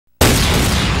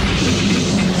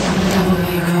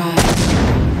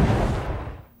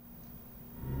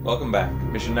Welcome back.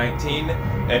 Mission 19,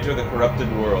 enter the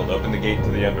corrupted world. Open the gate to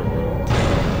the underworld.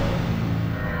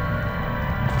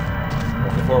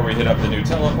 But before we hit up the new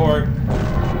teleport,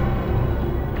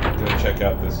 go check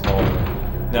out this hallway.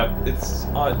 Now, it's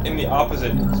in the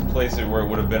opposite place of where it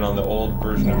would have been on the old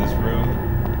version of this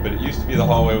room, but it used to be the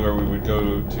hallway where we would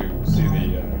go to see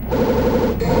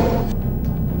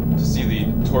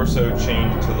the torso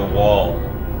chained to the wall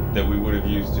that we would have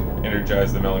used to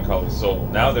energize the melancholy soul.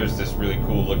 Now there's this really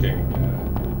cool looking,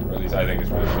 or at least I think it's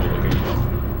really cool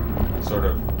looking, sort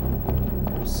of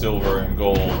silver and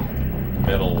gold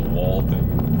metal wall thing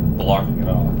blocking it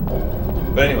off.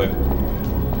 But anyway,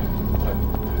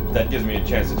 that gives me a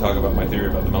chance to talk about my theory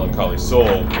about the melancholy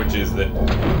soul, which is that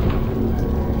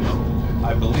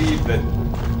I believe that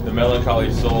the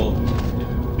melancholy soul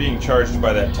being charged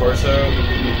by that torso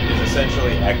is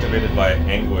essentially activated by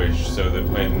anguish, so that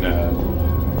when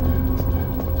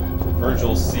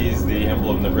Virgil sees the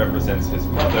emblem that represents his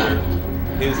mother,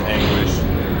 his anguish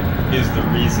is the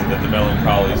reason that the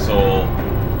melancholy soul,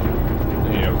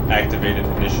 activated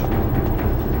initially.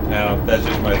 Now, that's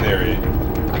just my theory.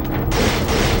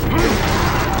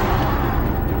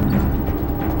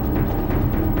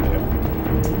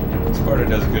 This Sparta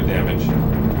does good damage.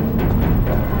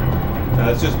 Now,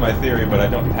 that's just my theory, but I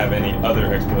don't have any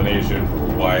other explanation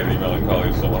for why the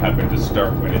melancholy soul happened to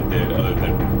start when it did, other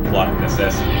than plot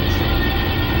necessities.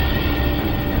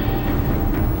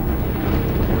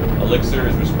 Elixir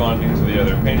is responding to the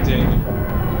other painting.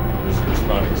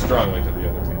 Responding strongly to the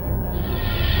other painting.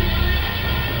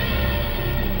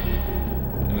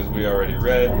 And as we already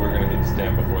read, we're going to need to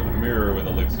stand before the mirror with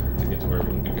Elixir to get to where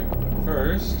we need to go. But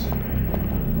first,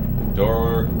 the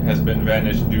door has been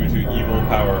vanished due to evil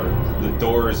power. The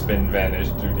door has been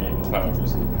vanished due to evil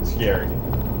powers. Scary.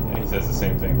 And he says the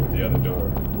same thing with the other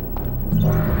door.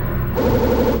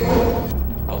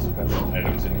 Also got some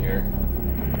items in here.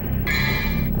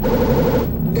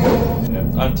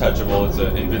 Yeah, untouchable. It's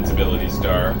an invincibility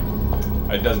star.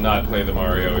 It does not play the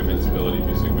Mario invincibility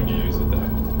music when you use it, though.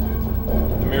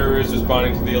 The mirror is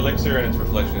responding to the elixir, and its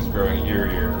reflection is growing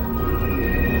eerier.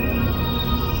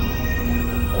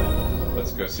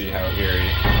 Let's go see how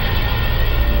eerie.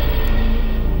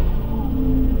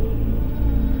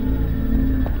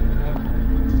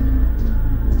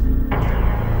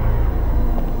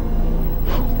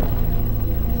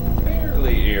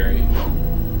 Fairly eerie.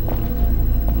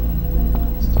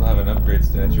 Still have an upgrade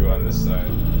statue on this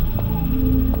side.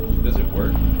 Does it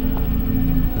work?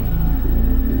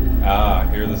 Ah,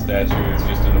 here the statue is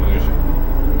just an illusion.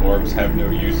 Orbs have no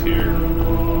use here.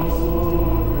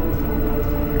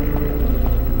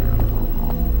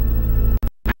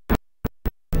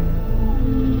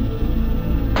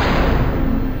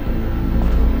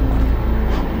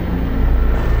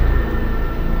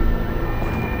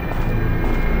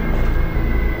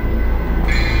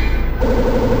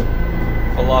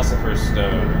 Philosopher's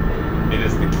Stone. It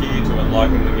is the key to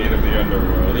unlocking the gate of the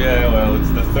underworld. Yeah, well, it's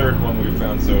the third one we've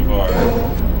found so far.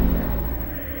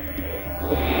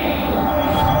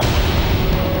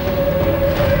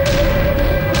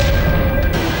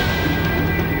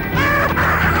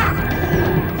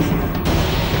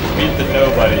 Meet the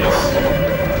nobodies.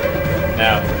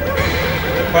 Now,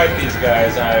 to fight these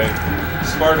guys,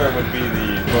 Sparta would be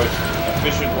the most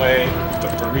efficient way,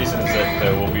 but for reasons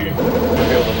that will be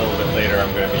revealed a little bit later,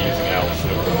 I'm going to be using Owl's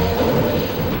Sword.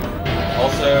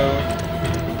 Also,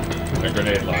 a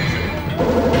grenade launcher.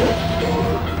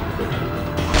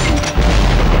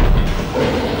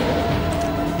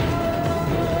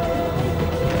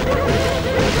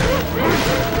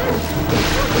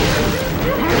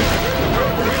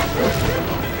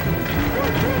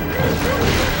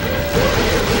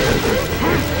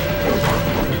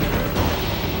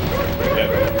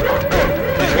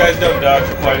 These guys don't dodge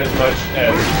quite as much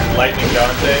as Lightning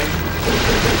Dante.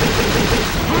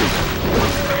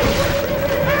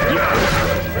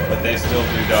 But they still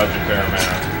do dodge a fair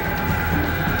amount.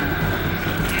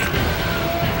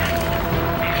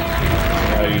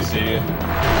 Now you see,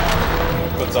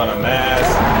 puts on a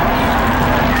mask,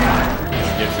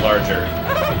 gets larger.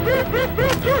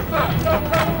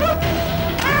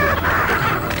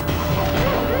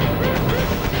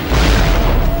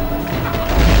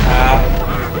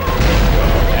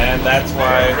 And that's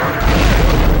why.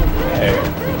 Hey.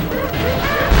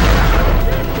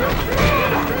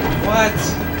 What?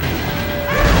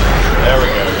 There we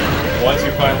go. Once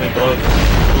you finally blow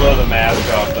the mask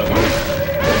off them.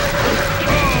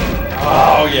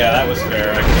 Oh yeah, that was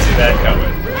fair. I can see that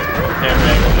coming. Camera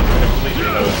angle didn't completely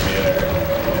nose me there.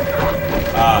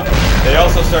 They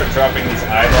also start dropping these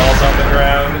eyeballs on the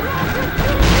ground.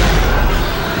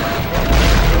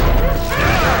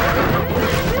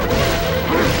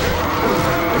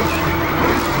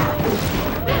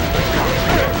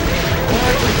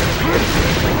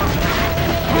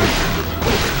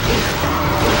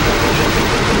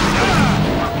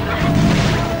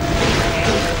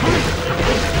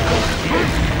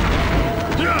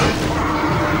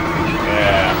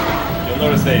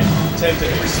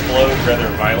 rather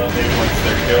violently once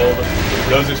they're killed,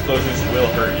 those explosions will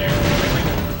hurt you.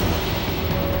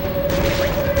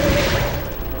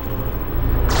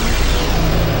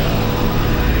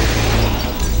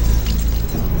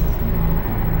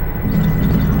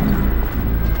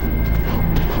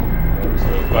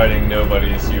 So fighting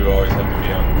nobodies, you always have to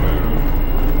be on the move.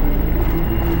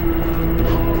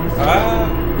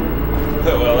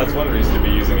 Well, that's one reason to be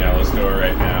using Allosaur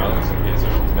right now, just in case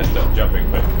I messed up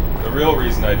jumping, but the real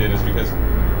reason I did is because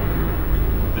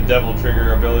the Devil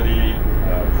Trigger ability,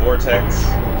 Vortex, is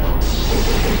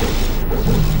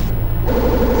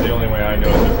the only way I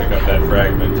know to pick up that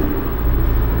fragment.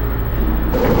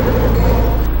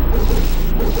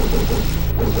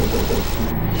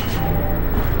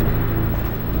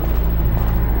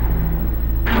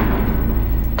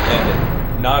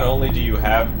 Not only do you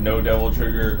have no Devil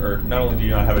Trigger, or not only do you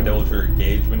not have a Devil Trigger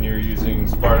gauge when you're using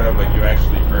Sparta, but you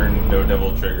actually earn no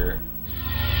Devil Trigger.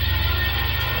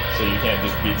 So you can't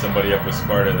just beat somebody up with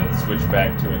Sparta, then switch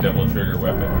back to a Devil Trigger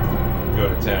weapon and go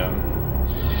to town.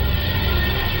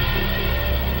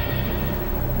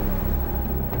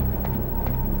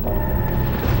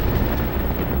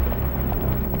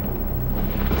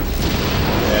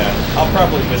 Yeah, I'll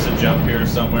probably miss a jump here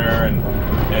somewhere and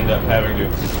end up having to...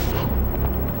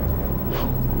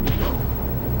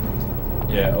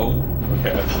 Yeah, oh,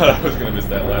 okay, I thought I was going to miss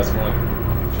that last one.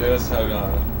 Just held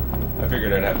on. I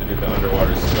figured I'd have to do the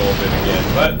underwater skull bit again,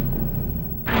 but...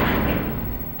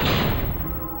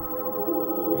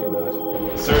 Maybe not.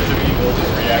 The Surge of Evil is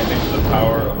reacting to the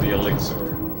power of the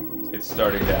elixir. It's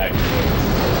starting to activate.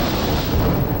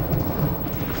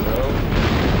 So,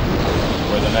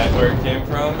 where the nightmare came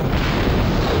from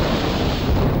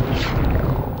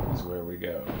is where we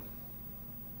go.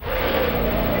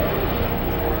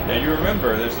 Now you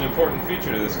remember, there's an important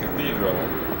feature to this cathedral.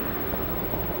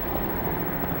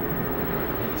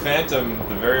 Phantom,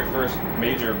 the very first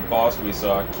major boss we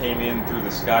saw, came in through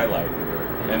the skylight,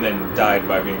 and then died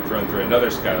by being thrown through another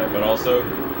skylight, but also,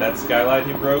 that skylight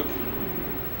he broke,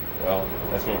 well,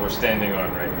 that's what we're standing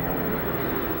on right now.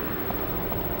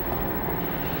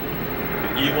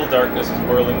 The evil darkness is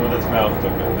whirling with its mouth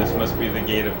open. This must be the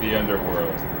gate of the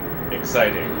underworld.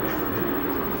 Exciting.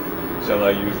 Shall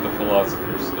I use the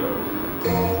Philosopher's Stone?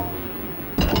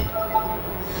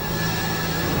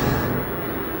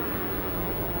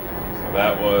 So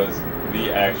that was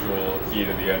the actual key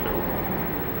to the underworld.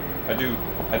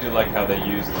 I do like how they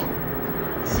used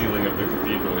the ceiling of the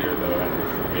cathedral here, though, and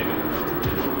actually made it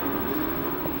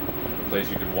a place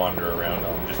you could wander around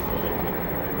on just for a little bit.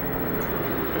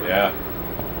 But yeah,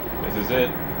 this is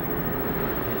it.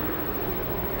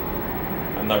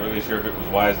 I'm not really sure if it was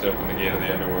wise to open the gate of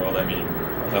the underworld. I mean,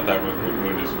 I thought that was what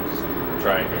Mundus was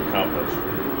trying to accomplish.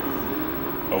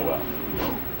 Oh well.